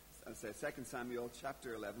say 2 Samuel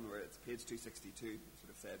chapter 11, where it's page 262, sort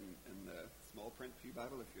of said in the small print Pew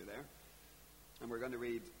Bible, if you're there. And we're going to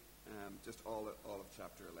read just all of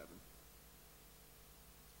chapter 11.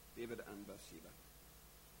 David and Bathsheba.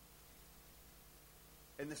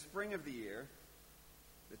 In the spring of the year,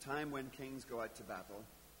 the time when kings go out to battle,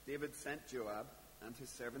 David sent Joab and his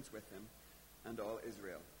servants with him and all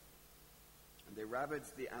Israel. And they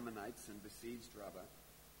ravaged the Ammonites and besieged Rabbah.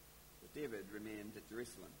 But David remained at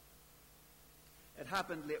Jerusalem. It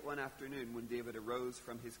happened late one afternoon when David arose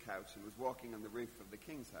from his couch and was walking on the roof of the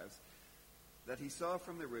king's house, that he saw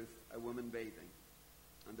from the roof a woman bathing,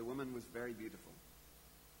 and the woman was very beautiful.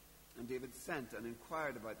 And David sent and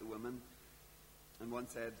inquired about the woman, and one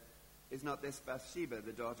said, "Is not this Bathsheba,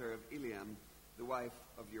 the daughter of Eliam, the wife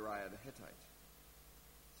of Uriah the Hittite?"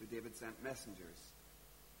 So David sent messengers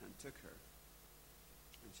and took her.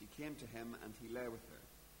 And she came to him, and he lay with her.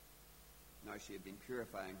 Now she had been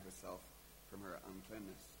purifying herself from her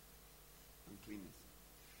uncleanness.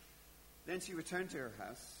 Then she returned to her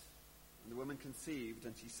house, and the woman conceived,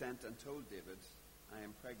 and she sent and told David, "I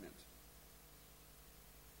am pregnant."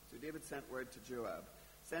 So David sent word to Joab,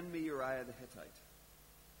 "Send me Uriah the Hittite."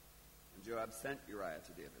 And Joab sent Uriah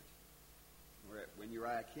to David. When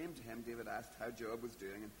Uriah came to him, David asked how Joab was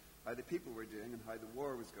doing, and how the people were doing, and how the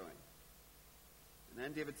war was going. And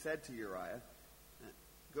then David said to Uriah,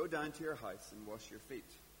 "Go down to your house and wash your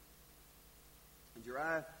feet." And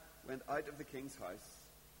Uriah went out of the king's house,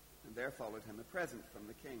 and there followed him a present from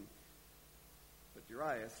the king. But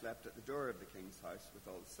Uriah slept at the door of the king's house with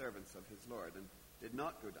all the servants of his lord, and did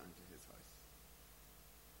not go down to his house.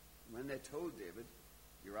 And when they told David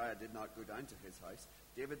Uriah did not go down to his house,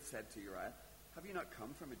 David said to Uriah, "Have you not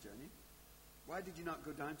come from a journey? Why did you not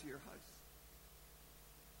go down to your house?"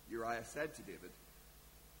 Uriah said to David,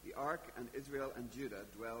 "The ark and Israel and Judah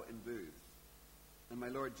dwell in booths, and my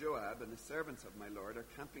lord Joab and the servants of my lord are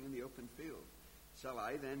camping in the open field. Shall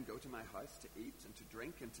I then go to my house to eat and to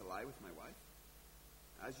drink and to lie with my wife?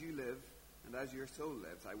 As you live and as your soul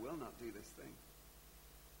lives, I will not do this thing."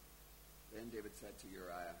 Then David said to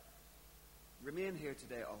Uriah, "Remain here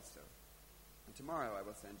today also, and tomorrow I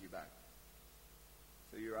will send you back."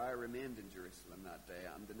 So Uriah remained in Jerusalem that day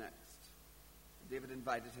and the next. And David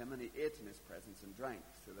invited him, and he ate in his presence and drank,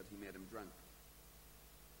 so that he made him drunk.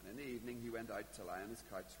 And in the evening he went out to lie on his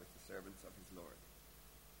couch with the servants of his lord.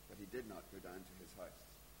 But he did not go down to his house.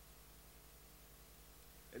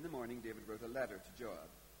 In the morning David wrote a letter to Joab,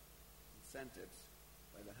 and sent it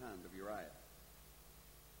by the hand of Uriah.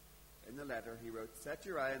 In the letter he wrote, "Set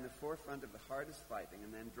Uriah in the forefront of the hardest fighting,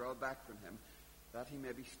 and then draw back from him, that he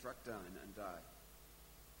may be struck down and die."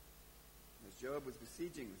 As Joab was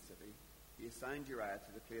besieging the city, he assigned Uriah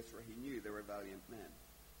to the place where he knew there were valiant men.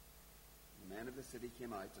 The men of the city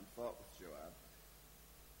came out and fought with Joab,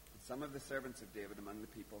 and some of the servants of David among the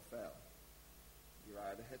people fell.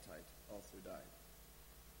 Uriah the Hittite also died.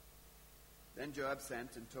 Then Joab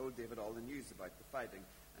sent and told David all the news about the fighting,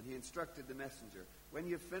 and he instructed the messenger, "When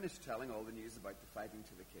you have finished telling all the news about the fighting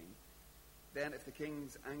to the king, then if the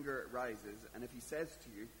king's anger rises, and if he says to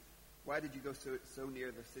you, 'Why did you go so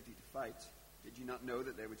near the city to fight? Did you not know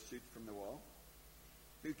that they would shoot from the wall?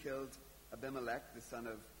 Who killed Abimelech, the son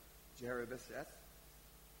of Jerubbesheth?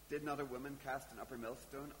 Did not a woman cast an upper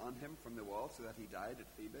millstone on him from the wall so that he died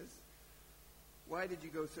at Thebez? Why did you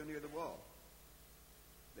go so near the wall?'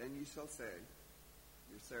 Then you shall say,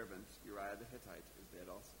 'Your servant Uriah the Hittite is dead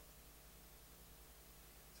also.'"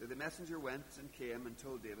 So the messenger went and came and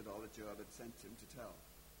told David all that Joab had sent him to tell.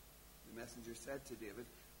 The messenger said to David,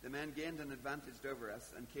 "The men gained an advantage over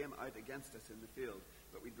us and came out against us in the field,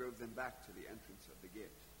 but we drove them back to the entrance of the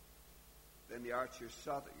gate. Then the archers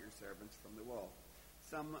shot at your servants from the wall.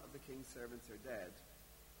 Some of the king's servants are dead,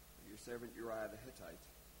 and your servant Uriah the Hittite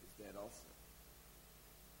is dead also."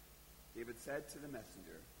 David said to the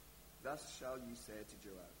messenger, "Thus shall you say to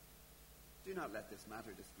Joab, 'Do not let this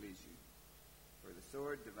matter displease you, for the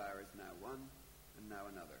sword devours now one and now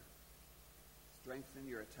another. Strengthen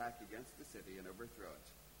your attack against the city and overthrow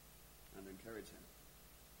it, and encourage him.'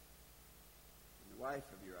 When the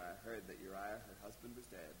wife of Uriah heard that Uriah, her husband, was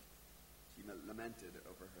dead, she lamented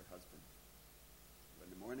over her husband. When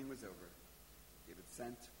the mourning was over, David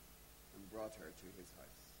sent and brought her to his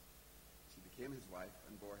house. She became his wife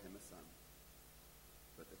and bore him a son.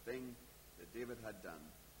 But the thing that David had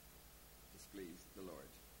done displeased the Lord."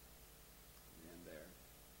 And we end there.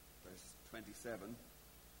 Verse 27.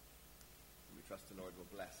 And we trust the Lord will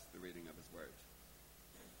bless the reading of his word.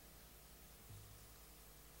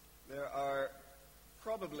 There are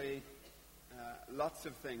probably lots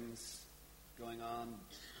of things going on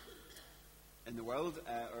in the world,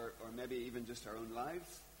 or maybe even just our own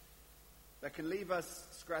lives, that can leave us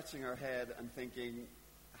scratching our head and thinking,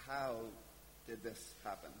 how did this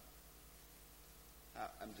happen?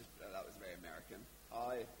 That was very American.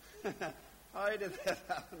 How did this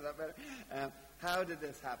happen? Is that better? How did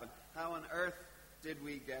this happen? How on earth did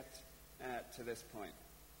we get to this point?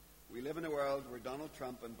 We live in a world where Donald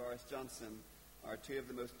Trump and Boris Johnson are two of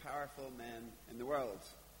the most powerful men in the world.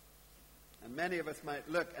 And many of us might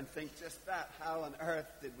look and think just that. How on earth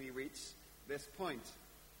did we reach this point?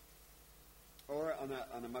 Or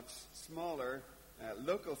on a much smaller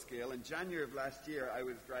local scale, in January of last year, I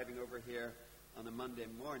was driving over here on a Monday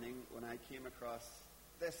morning when I came across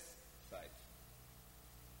this site.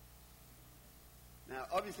 Now,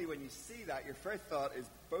 obviously, when you see that, your first thought is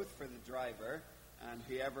both for the driver and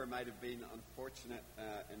whoever might have been unfortunate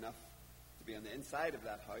enough to be on the inside of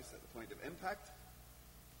that house at the point of impact.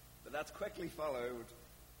 But that's quickly followed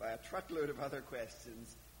by a truckload of other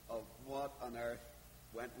questions of what on earth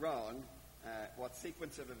went wrong, what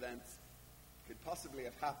sequence of events could possibly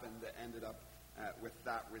have happened that ended up with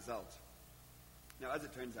that result. Now, as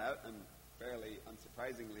it turns out, and fairly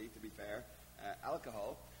unsurprisingly, to be fair,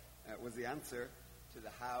 alcohol was the answer to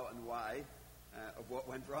the how and why of what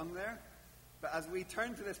went wrong there. But as we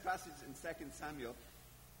turn to this passage in 2 Samuel,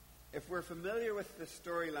 if we're familiar with the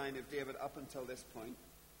storyline of David up until this point,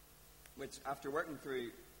 which after working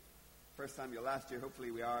through 1 Samuel last year,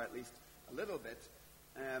 hopefully we are at least a little bit,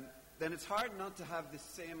 then it's hard not to have the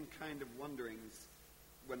same kind of wonderings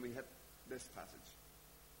when we hit this passage.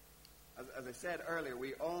 As I said earlier,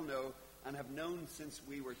 we all know and have known since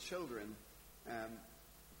we were children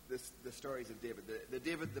the stories of David, the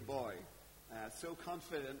David the boy, so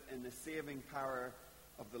confident in the saving power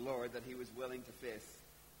of the Lord that he was willing to face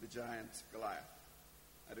the giant Goliath.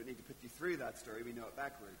 I don't need to put you through that story. We know it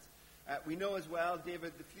backwards. We know as well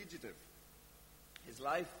David the fugitive. His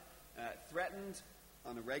life threatened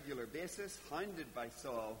on a regular basis, hounded by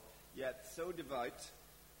Saul, yet so devout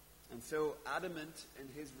and so adamant in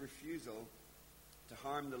his refusal to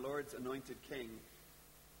harm the Lord's anointed king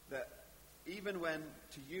that even when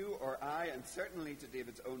to you or I, and certainly to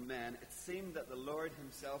David's own men, it seemed that the Lord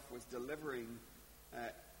himself was delivering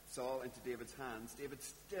Saul into David's hands, David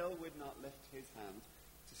still would not lift his hand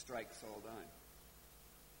to strike Saul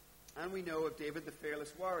down. And we know of David the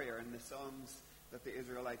fearless warrior in the songs that the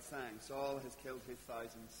Israelites sang. Saul has killed his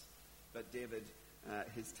thousands, but David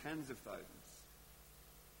his tens of thousands.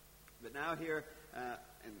 But now here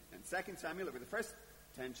in 2 Samuel, over the first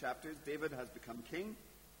 10 chapters, David has become king.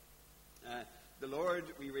 The Lord,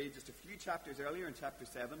 we read just a few chapters earlier in chapter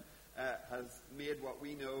 7, has made what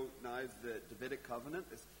we know now as the Davidic covenant,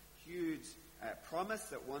 this huge promise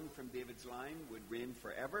that one from David's line would reign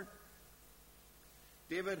forever.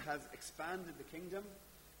 David has expanded the kingdom.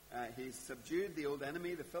 He's subdued the old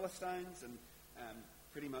enemy, the Philistines, and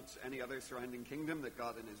pretty much any other surrounding kingdom that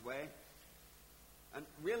got in his way. And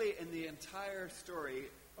really, in the entire story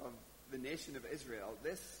of the nation of Israel,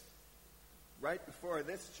 this, right before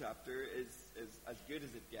this chapter, is as good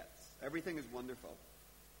as it gets. Everything is wonderful.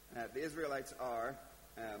 The Israelites are,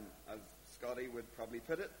 as Scotty would probably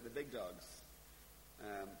put it, the big dogs.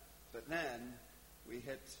 But then we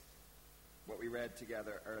hit what we read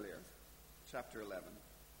together earlier, chapter 11.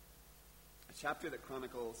 A chapter that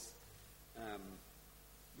chronicles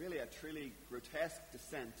really a truly grotesque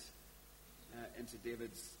descent into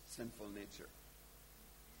David's sinful nature.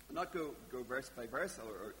 I'll not go verse by verse,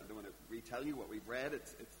 or I don't want to retell you what we've read.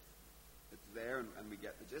 It's there, and we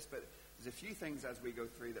get the gist. But there's a few things as we go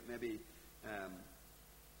through that maybe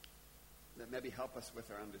help us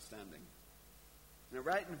with our understanding. Now,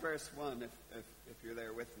 right in verse 1, if you're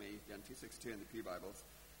there with me, again, 262 in the Pew Bibles,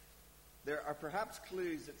 there are perhaps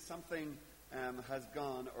clues that something has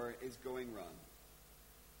gone or is going wrong.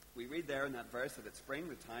 We read there in that verse that it's spring,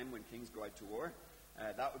 the time when kings go out to war.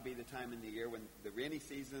 That would be the time in the year when the rainy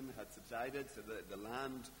season had subsided, so the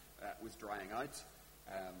land was drying out,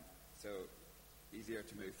 so easier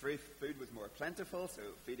to move through. Food was more plentiful, so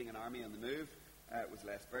feeding an army on the move was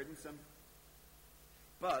less burdensome.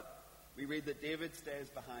 But we read that David stays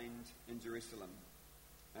behind in Jerusalem,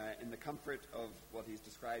 in the comfort of what he's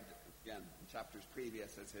described, again, in chapters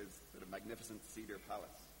previous as his sort of magnificent cedar palace.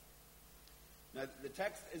 Now, the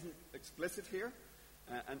text isn't explicit here,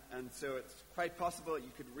 and so it's quite possible that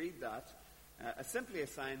you could read that as simply a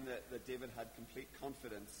sign that David had complete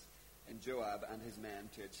confidence in Joab and his men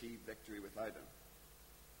to achieve victory without him.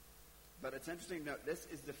 But it's interesting to note, this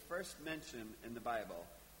is the first mention in the Bible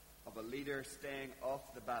of a leader staying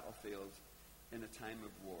off the battlefield in a time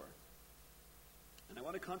of war. And I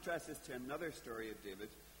want to contrast this to another story of David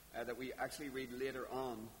that we actually read later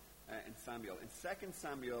on in Samuel. In 2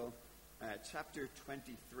 Samuel chapter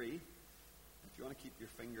 23, If you want to keep your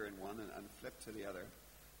finger in one and flip to the other.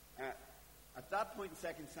 At that point in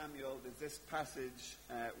 2 Samuel, there's this passage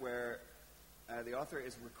where the author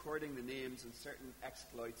is recording the names and certain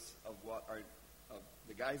exploits of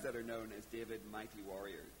the guys that are known as David's mighty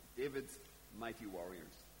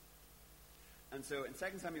warriors. And so in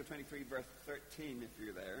 2 Samuel 23, verse 13, if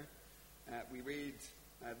you're there, we read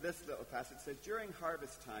this little passage. It says, during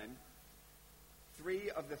harvest time,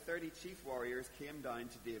 3 of the 30 chief warriors came down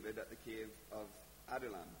to David at the cave of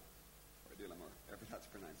Adullam, or however that's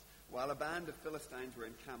pronounced, while a band of Philistines were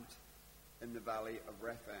encamped in the valley of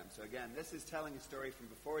Rephaim. So again, this is telling a story from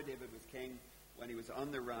before David was king, when he was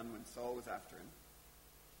on the run, when Saul was after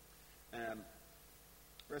him.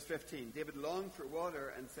 Verse 15, David longed for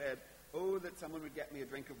water and said, "Oh, that someone would get me a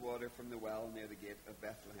drink of water from the well near the gate of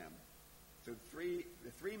Bethlehem." So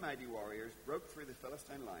the three mighty warriors broke through the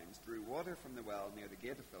Philistine lines, drew water from the well near the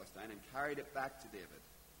gate of Philistine, and carried it back to David.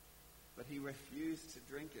 But he refused to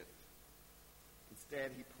drink it.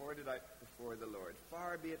 Instead, he poured it out before the Lord.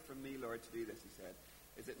 "Far be it from me, Lord, to do this," he said.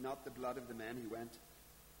 "Is it not the blood of the men who went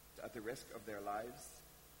at the risk of their lives?"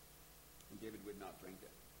 And David would not drink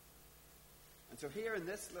it. And so here in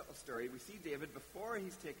this little story, we see David, before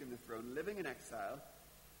he's taken the throne, living in exile,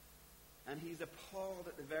 and he's appalled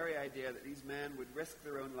at the very idea that these men would risk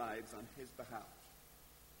their own lives on his behalf.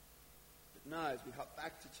 But now, as we hop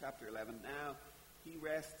back to chapter 11, now he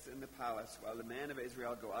rests in the palace while the men of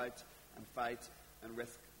Israel go out and fight and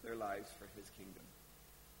risk their lives for his kingdom.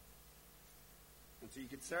 And so you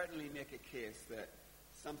could certainly make a case that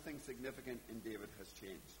something significant in David has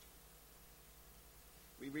changed.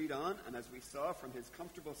 We read on, and as we saw from his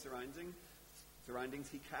comfortable surroundings,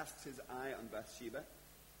 he casts his eye on Bathsheba,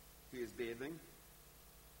 who is bathing,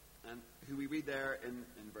 and who we read there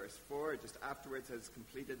in verse 4, just afterwards has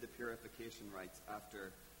completed the purification rites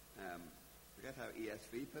after, I forget how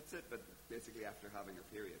ESV puts it, but basically after having her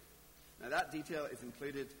period. Now that detail is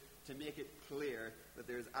included to make it clear that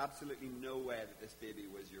there is absolutely no way that this baby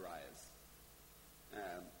was Uriah's.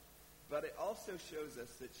 But it also shows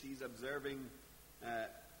us that she's observing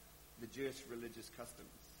the Jewish religious customs.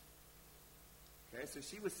 Okay, so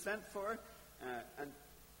she was sent for, and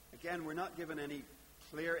again, we're not given any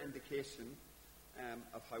clear indication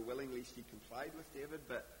of how willingly she complied with David,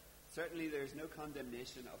 but certainly there's no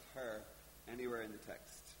condemnation of her anywhere in the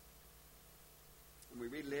text. And we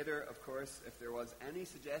read later, of course, if there was any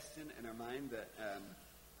suggestion in her mind that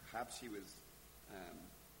perhaps she was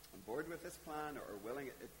on board with this plan or willing,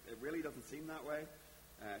 it really doesn't seem that way.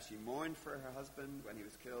 She mourned for her husband when he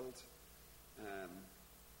was killed.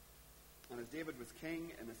 And as David was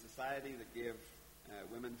king in a society that gave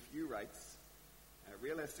women few rights,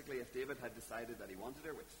 realistically, if David had decided that he wanted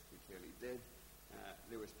her, which he clearly did,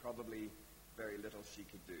 there was probably very little she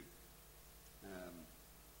could do.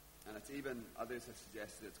 And it's even, others have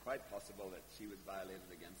suggested it's quite possible that she was violated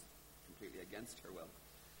completely against her will.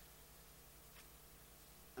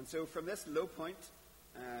 And so from this low point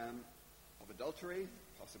of adultery,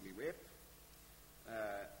 possibly rape,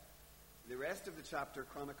 the rest of the chapter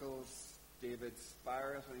chronicles David's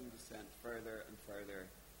spiraling descent further and further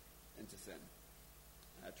into sin,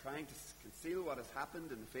 trying to conceal what has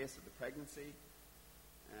happened in the face of the pregnancy.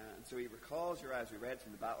 And so he recalls Uriah, as we read,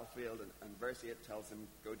 from the battlefield, and verse 8 tells him,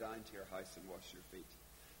 "Go down to your house and wash your feet."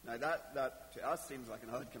 Now that to us seems like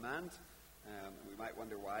an odd command, and we might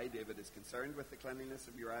wonder why David is concerned with the cleanliness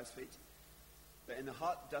of Uriah's feet. But in the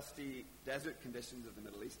hot, dusty desert conditions of the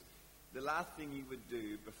Middle East, the last thing you would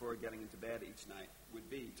do before getting into bed each night would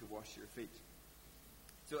be to wash your feet.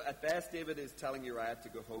 So at best, David is telling Uriah to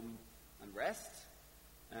go home and rest,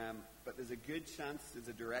 but there's a good chance, there's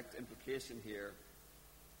a direct implication here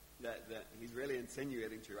that he's really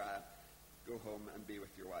insinuating to Uriah, go home and be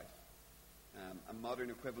with your wife. A modern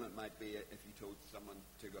equivalent might be if you told someone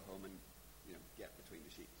to go home and get between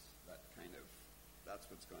the sheets. That's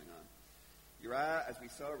what's going on. Uriah, as we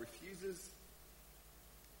saw, refuses.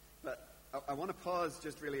 But I want to pause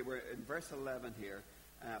just really, we're in verse 11 here,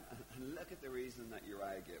 and look at the reason that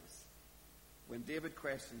Uriah gives. When David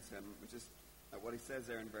questions him, which is what he says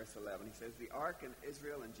there in verse 11, he says, "The ark and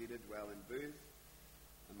Israel and Judah dwell in booths,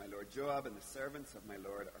 and my lord Joab and the servants of my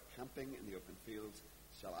lord are camping in the open fields.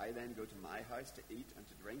 Shall I then go to my house to eat and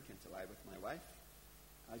to drink and to lie with my wife?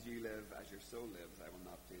 As you live, as your soul lives, I will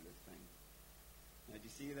not do this thing." Now, do you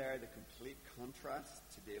see there the complete contrast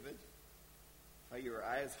to David? How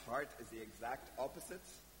Uriah's heart is the exact opposite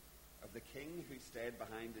of the king who stayed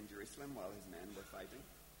behind in Jerusalem while his men were fighting.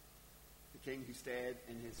 The king who stayed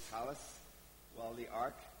in his palace while the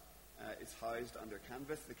ark is housed under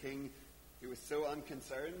canvas. The king who was so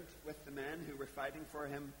unconcerned with the men who were fighting for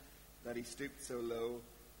him that he stooped so low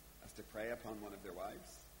as to prey upon one of their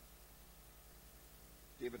wives.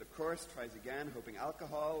 David, of course, tries again, hoping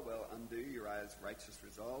alcohol will undo Uriah's righteous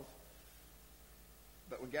resolve.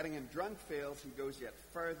 But when getting him drunk fails, he goes yet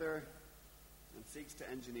further and seeks to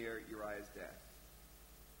engineer Uriah's death.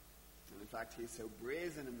 And in fact, he's so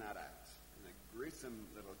brazen in that act, in a gruesome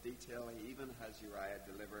little detail, he even has Uriah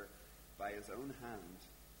deliver by his own hand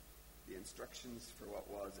the instructions for what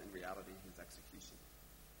was in reality his execution.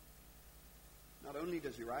 Not only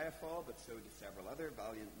does Uriah fall, but so do several other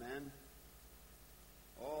valiant men,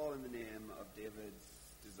 all in the name of David's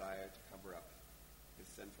desire to cover up his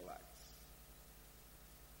sinful acts.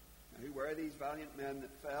 Now, who were these valiant men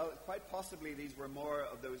that fell? Quite possibly these were more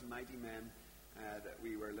of those mighty men that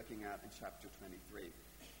we were looking at in chapter 23.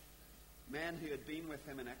 Men who had been with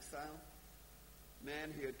him in exile,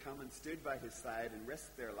 men who had come and stood by his side and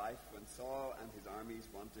risked their life when Saul and his armies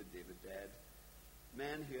wanted David dead,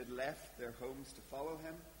 men who had left their homes to follow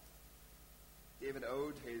him. David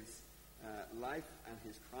owed his life and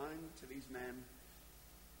his crown to these men.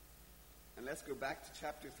 And let's go back to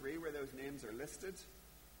chapter 3 where those names are listed.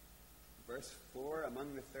 Verse 4,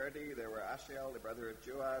 among the 30 there were Asahel, the brother of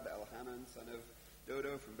Joab, Elhanan, son of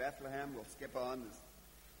Dodo from Bethlehem. We'll skip on. There's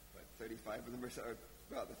about 35 of them, or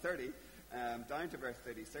the 30. Down to verse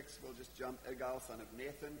 36, we'll just jump. Igal, son of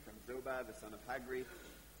Nathan, from Zobah, the son of Hagri.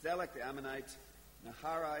 Zelek, the Ammonite.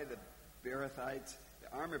 Naharai, the Beerothite.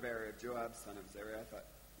 The armor-bearer of Joab, son of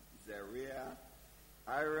Zeruiah.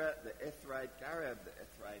 Ira, the Ithrite. Gareb, the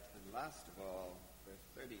Ithrite. And last of all, verse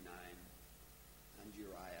 39, and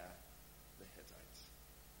Uriah, the Hittite.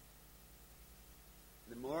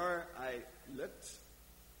 The more I looked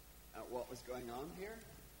at what was going on here,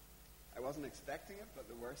 I wasn't expecting it, but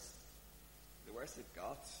the worse it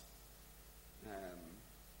got.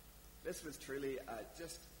 This was truly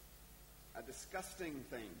just a disgusting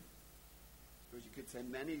thing. I suppose you could say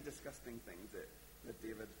many disgusting things that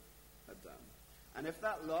David had done. And if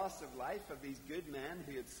that loss of life of these good men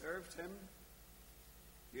who had served him,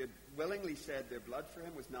 who had willingly shed their blood for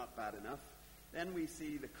him, was not bad enough, then we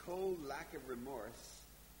see the cold lack of remorse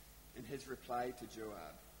in his reply to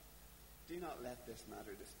Joab. Do not let this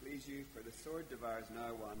matter displease you, for the sword devours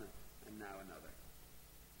now one and now another.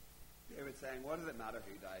 David saying, what does it matter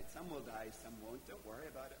who died? Some will die, some won't. Don't worry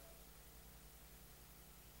about it.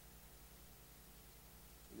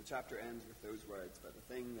 And the chapter ends with those words, but the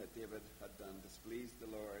thing that David had done displeased the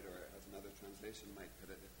Lord, or as another translation might put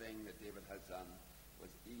it, the thing that David had done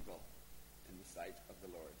was evil in the sight of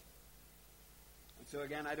the Lord. And so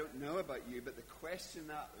again, I don't know about you, but the question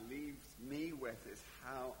that leaves me with is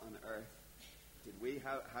how on earth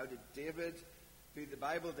how did David, who the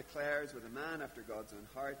Bible declares was a man after God's own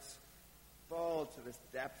heart, fall to this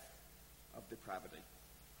depth of depravity?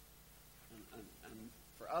 And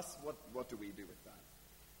for us, what do we do with that?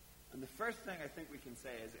 And the first thing I think we can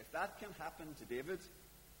say is, if that can happen to David,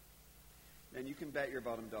 then you can bet your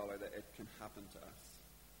bottom dollar that it can happen to us.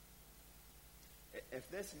 If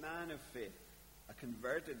this man of faith, a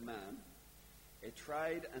converted man, a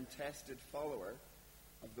tried and tested follower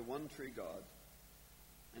of the one true God,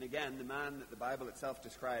 and again, the man that the Bible itself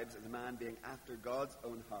describes as a man being after God's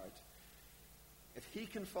own heart, if he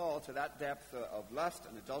can fall to that depth of lust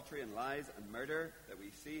and adultery and lies and murder that we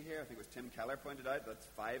see here, I think it was Tim Keller pointed out, that's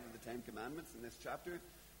 5 of the 10 commandments in this chapter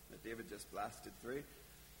that David just blasted through,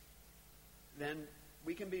 then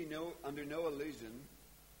we can be under no illusion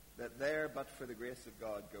that there, but for the grace of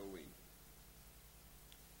God, go we.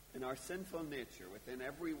 In our sinful nature, within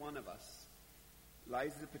every one of us,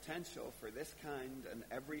 lies the potential for this kind and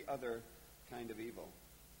every other kind of evil.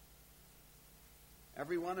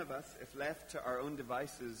 Every one of us, if left to our own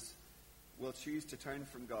devices, will choose to turn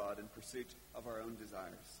from God in pursuit of our own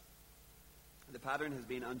desires. The pattern has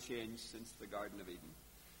been unchanged since the Garden of Eden.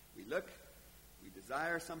 We look, we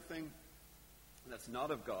desire something that's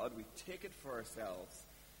not of God, we take it for ourselves,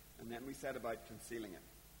 and then we set about concealing it.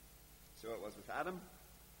 So it was with Adam,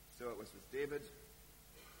 so it was with David,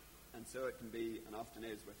 and so it can be and often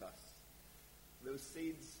is with us. Those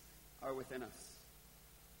seeds are within us.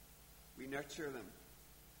 We nurture them.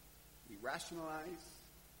 We rationalize.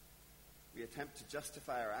 We attempt to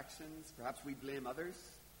justify our actions. Perhaps we blame others.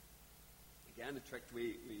 Again, a trick we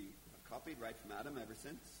have copied right from Adam ever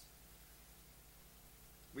since.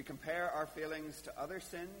 We compare our feelings to other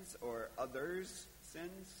sins or others'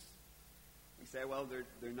 sins. We say, well,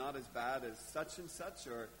 they're not as bad as such and such,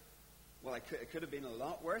 or, well, it could have been a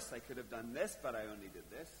lot worse. I could have done this, but I only did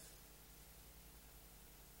this.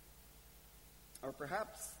 Or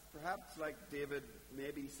perhaps like David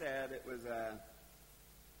maybe said, it was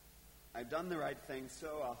I've done the right thing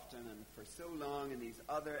so often and for so long in these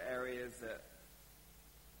other areas that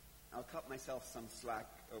I'll cut myself some slack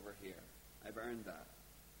over here. I've earned that.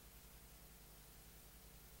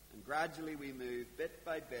 And gradually we move bit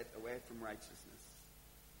by bit away from righteousness.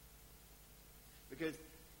 Because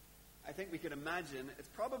I think we could imagine, it's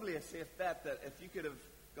probably a safe bet that if you could have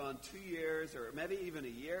gone 2 years or maybe even a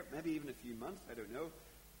year, maybe even a few months, I don't know,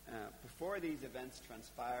 before these events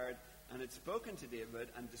transpired and had spoken to David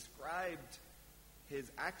and described his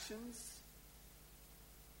actions,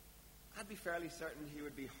 I'd be fairly certain he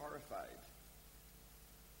would be horrified.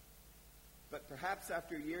 But perhaps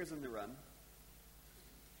after years on the run,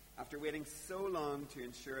 after waiting so long to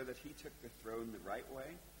ensure that he took the throne the right way,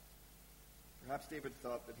 perhaps David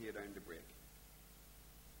thought that he had earned a break.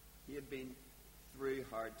 He had been through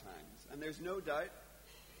hard times, and there's no doubt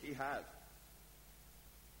he had.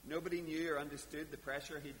 Nobody knew or understood the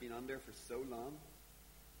pressure he'd been under for so long.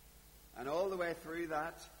 And all the way through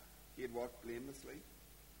that, he had walked blamelessly.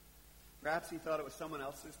 Perhaps he thought it was someone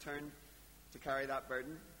else's turn to carry that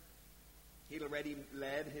burden. He'd already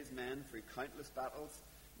led his men through countless battles.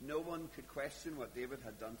 No one could question what David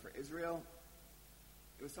had done for Israel.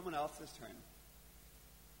 It was someone else's turn.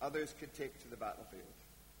 Others could take to the battlefield.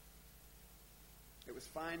 It was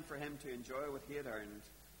fine for him to enjoy what he had earned,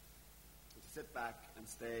 to sit back and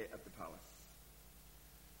stay at the palace.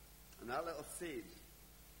 And that little seed,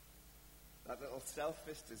 that little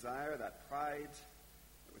selfish desire, that pride,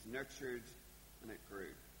 it was nurtured and it grew.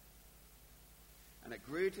 And it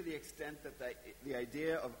grew to the extent that the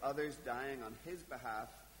idea of others dying on his behalf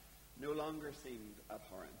no longer seemed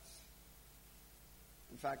abhorrent.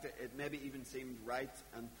 In fact, it maybe even seemed right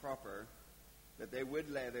and proper that they would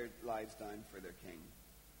lay their lives down for their king.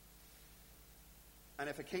 And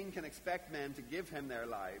if a king can expect men to give him their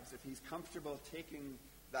lives, if he's comfortable taking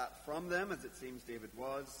that from them, as it seems David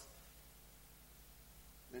was,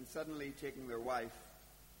 then suddenly taking their wife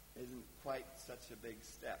isn't quite such a big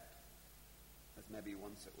step as maybe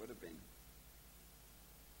once it would have been.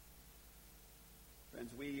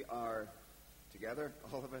 Friends, we are together,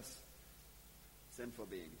 all of us, sinful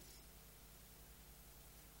beings.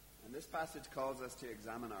 And this passage calls us to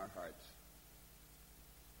examine our heart,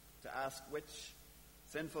 to ask which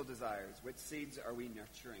sinful desires, which seeds are we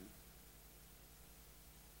nurturing?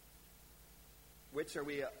 Which are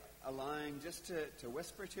we allowing just to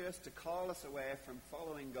whisper to us, to call us away from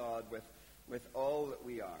following God with all that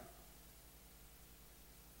we are?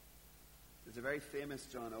 There's a very famous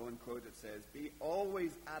John Owen quote that says, "Be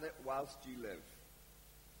always at it whilst you live.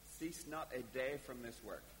 Cease not a day from this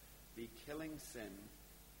work. Be killing sin,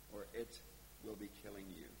 or it will be killing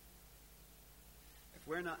you." If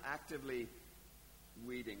we're not actively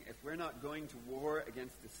weeding, if we're not going to war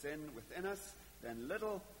against the sin within us, then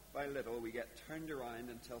little by little we get turned around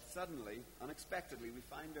until suddenly, unexpectedly, we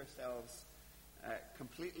find ourselves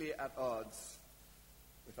completely at odds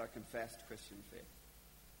with our confessed Christian faith.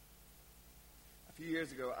 A few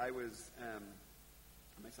years ago, I was on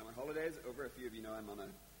my summer holidays over. A few of you know I'm on a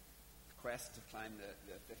quest to climb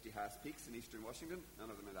the 50 Haas Peaks in eastern Washington.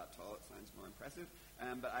 None of them are that tall. It sounds more impressive.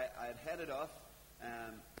 But I had headed off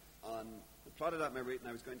plotted out my route, and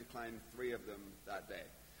I was going to climb 3 of them that day.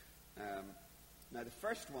 Now, the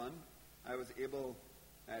first one, I was able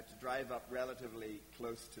to drive up relatively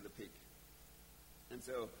close to the peak. And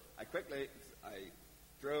so I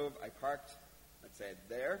drove, I parked, let's say,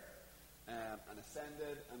 there, and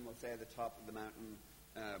ascended, and we'll say the top of the mountain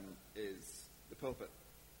is the pulpit.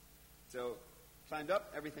 So climbed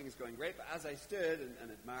up, everything is going great, but as I stood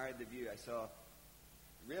and admired the view, I saw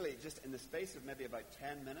really just in the space of maybe about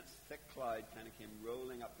 10 minutes, thick cloud kind of came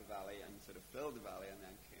rolling up the valley and sort of filled the valley and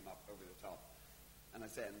then came up over the top. And I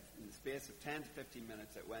said, in the space of 10 to 15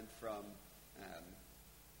 minutes, it went from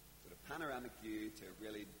sort of panoramic view to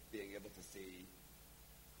really being able to see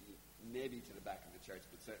maybe to the back of the church,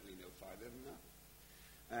 but certainly no farther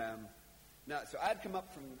than that. So I'd come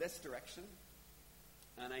up from this direction,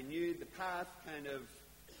 and I knew the path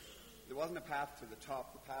there wasn't a path to the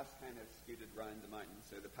top. The path kind of scooted round the mountain.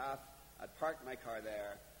 So the path, I'd parked my car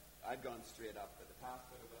there. I'd gone straight up, but the path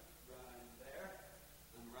sort of went round there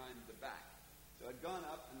and round the back. So I'd gone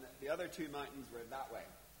up, and the other 2 mountains were that way,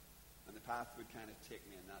 and the path would kind of take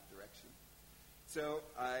me in that direction. So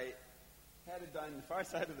I headed down the far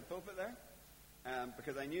side of the pulpit there,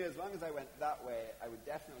 because I knew as long as I went that way, I would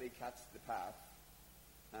definitely catch the path,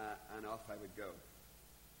 and off I would go.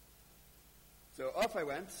 So off I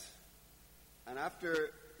went, and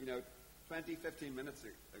after, 20, 15 minutes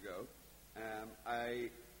ago, I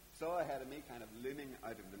saw ahead of me, kind of looming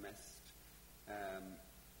out of the mist,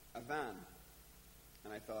 a van.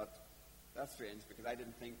 And I thought, that's strange, because I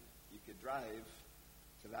didn't think you could drive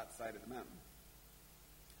to that side of the mountain.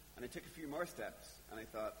 And I took a few more steps, and I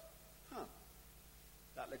thought,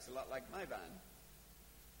 that looks a lot like my van.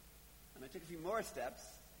 And I took a few more steps,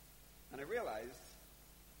 and I realized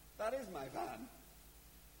that is my van.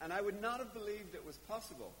 And I would not have believed it was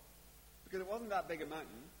possible, because it wasn't that big a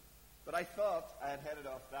mountain, but I thought I had headed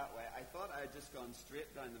off that way. I thought I had just gone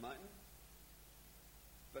straight down the mountain.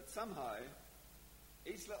 But somehow,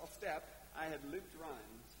 each little step, I had looped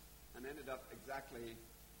around and ended up exactly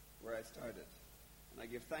where I started. And I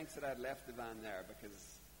give thanks that I had left the van there,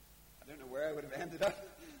 because I don't know where I would have ended up,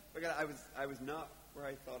 because I was not where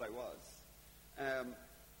I thought I was.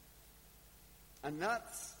 And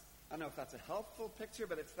that's, I don't know if that's a helpful picture,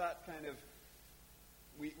 but it's that kind of,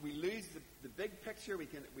 we lose the big picture. We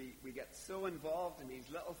get so involved in these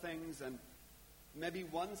little things, and maybe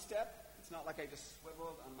one step, it's not like I just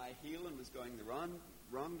swiveled on my heel and was going the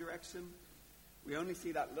wrong direction. We only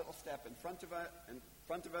see that little step in front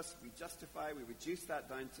of us. We justify, we reduce that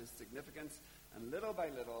down to significance, and little by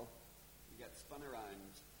little, we get spun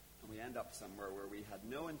around, and we end up somewhere where we had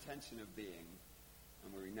no intention of being,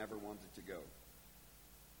 and where we never wanted to go.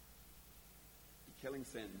 Be killing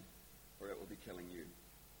sin, or it will be killing you.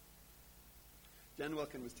 Jen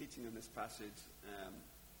Wilkin was teaching on this passage. I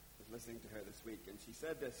was listening to her this week, and she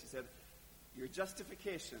said this. She said, your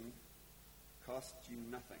justification cost you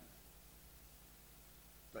nothing,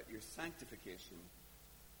 but your sanctification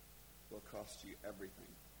will cost you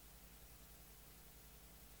everything.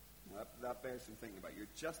 Now that bears some thinking about. Your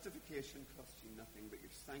justification costs you nothing, but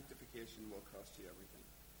your sanctification will cost you everything.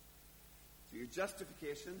 So your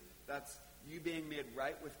justification, that's you being made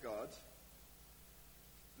right with God.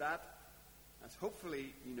 That's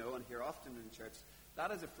hopefully, you know, and hear often in church,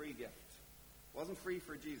 that is a free gift. It wasn't free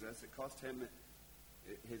for Jesus. It cost him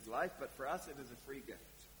his life, but for us it is a free gift.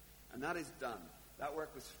 And that is done. That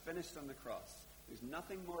work was finished on the cross. There's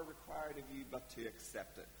nothing more required of you but to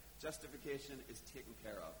accept it. Justification is taken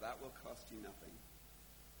care of. That will cost you nothing.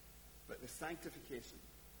 But the sanctification,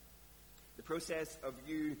 the process of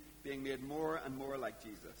you being made more and more like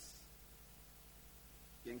Jesus,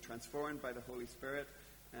 being transformed by the Holy Spirit,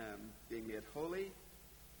 being made holy,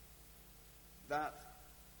 that,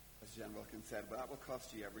 as Jen Wilkins said, well, that will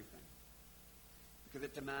cost you everything. Because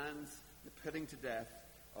it demands the putting to death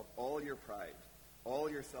of all your pride, all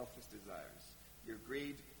your selfish desires, your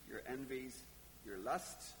greed, your envies, your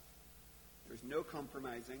lust. There's no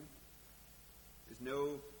compromising. There's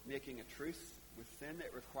no making a truce with sin.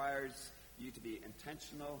 It requires you to be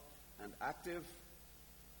intentional and active.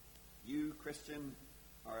 You, Christian,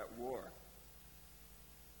 are at war.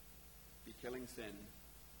 Be killing sin,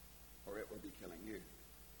 or it will be killing you.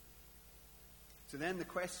 So then the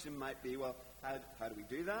question might be, well, how do we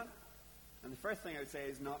do that? And the first thing I would say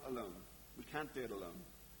is not alone. We can't do it alone.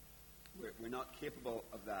 We're not capable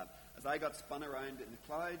of that. As I got spun around in the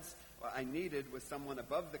clouds, what I needed was someone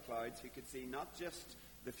above the clouds who could see not just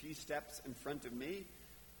the few steps in front of me,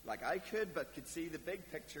 like I could, but could see the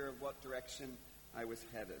big picture of what direction I was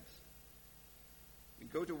headed. We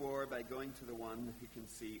go to war by going to the one who can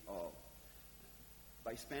see all,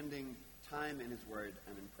 by spending time in his word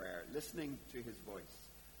and in prayer, listening to his voice,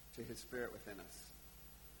 to his spirit within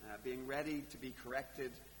us, being ready to be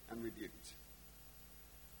corrected and rebuked.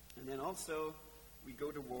 And then also, we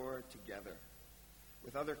go to war together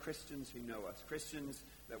with other Christians who know us, Christians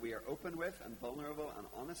that we are open with and vulnerable and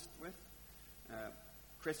honest with,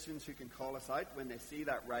 Christians who can call us out when they see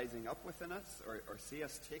that rising up within us or see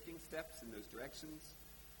us taking steps in those directions.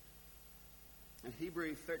 In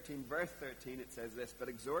Hebrews 13, verse 13, it says this, but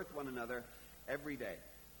exhort one another every day,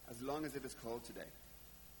 as long as it is called today,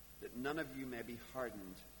 that none of you may be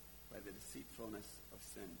hardened by the deceitfulness of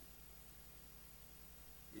sin.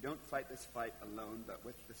 We don't fight this fight alone, but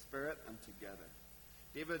with the Spirit and together.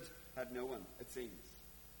 David had no one, it seems.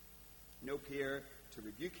 No peer to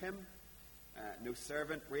rebuke him. No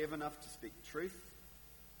servant brave enough to speak truth.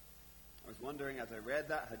 I was wondering as I read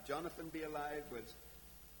that, had Jonathan been alive, would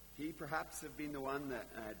he perhaps have been the one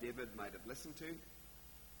that David might have listened to?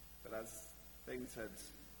 But as things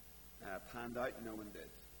had panned out, no one did.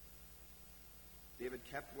 David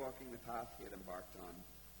kept walking the path he had embarked on,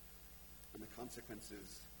 and the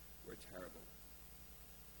consequences were terrible.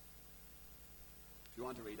 If you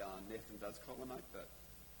want to read on, Nathan does call them out, but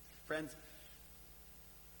friends,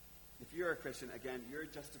 if you're a Christian, again, your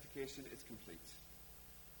justification is complete.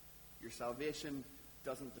 Your salvation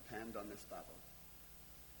doesn't depend on this battle.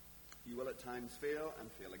 You will at times fail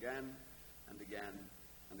and fail again and again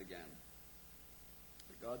and again.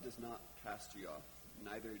 But God does not cast you off.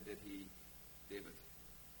 Neither did he David.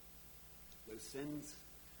 Those sins,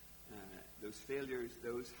 those failures,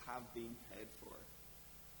 those have been paid for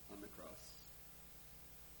on the cross.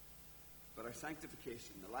 but our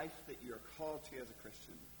sanctification, the life that you are called to as a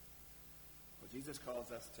Christian. Well, Jesus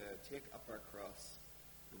calls us to take up our cross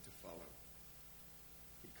and to follow.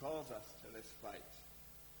 He calls us to this fight.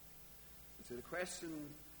 And so the question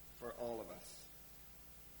for all of us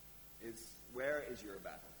is, where is your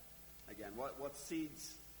battle? Again, what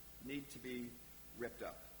seeds need to be ripped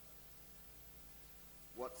up?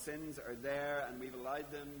 What sins are there and we've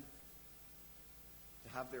allowed them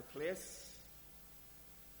to have their place?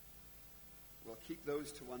 We'll keep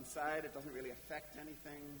those to one side. It doesn't really affect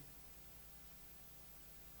anything.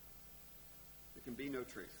 There can be no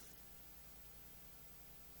truth.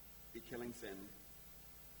 Be killing sin,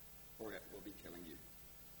 or it will be killing you.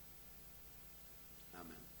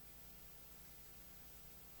 Amen.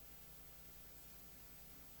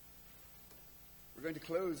 We're going to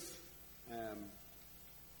close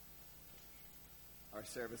our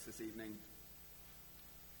service this evening.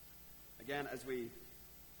 Again, as we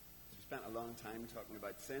spent a long time talking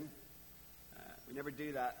about sin, we never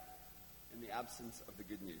do that in the absence of the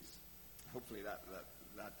good news. Hopefully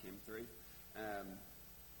that came through.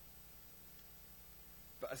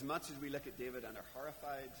 But as much as we look at David and are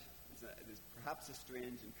horrified, there's perhaps a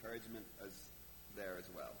strange encouragement there as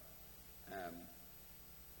well.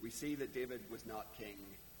 We see that David was not king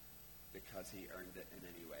because he earned it in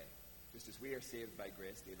any way. Just as we are saved by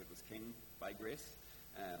grace, David was king by grace.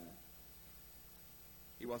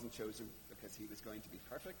 He wasn't chosen because he was going to be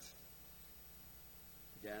perfect.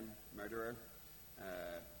 Again, murderer.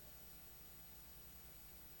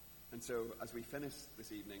 And so as we finish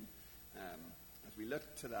this evening, as we look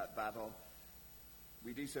to that battle,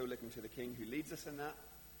 we do so looking to the King who leads us in that,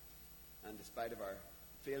 and despite of our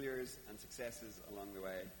failures and successes along the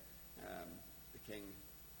way, the King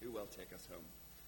who will take us home.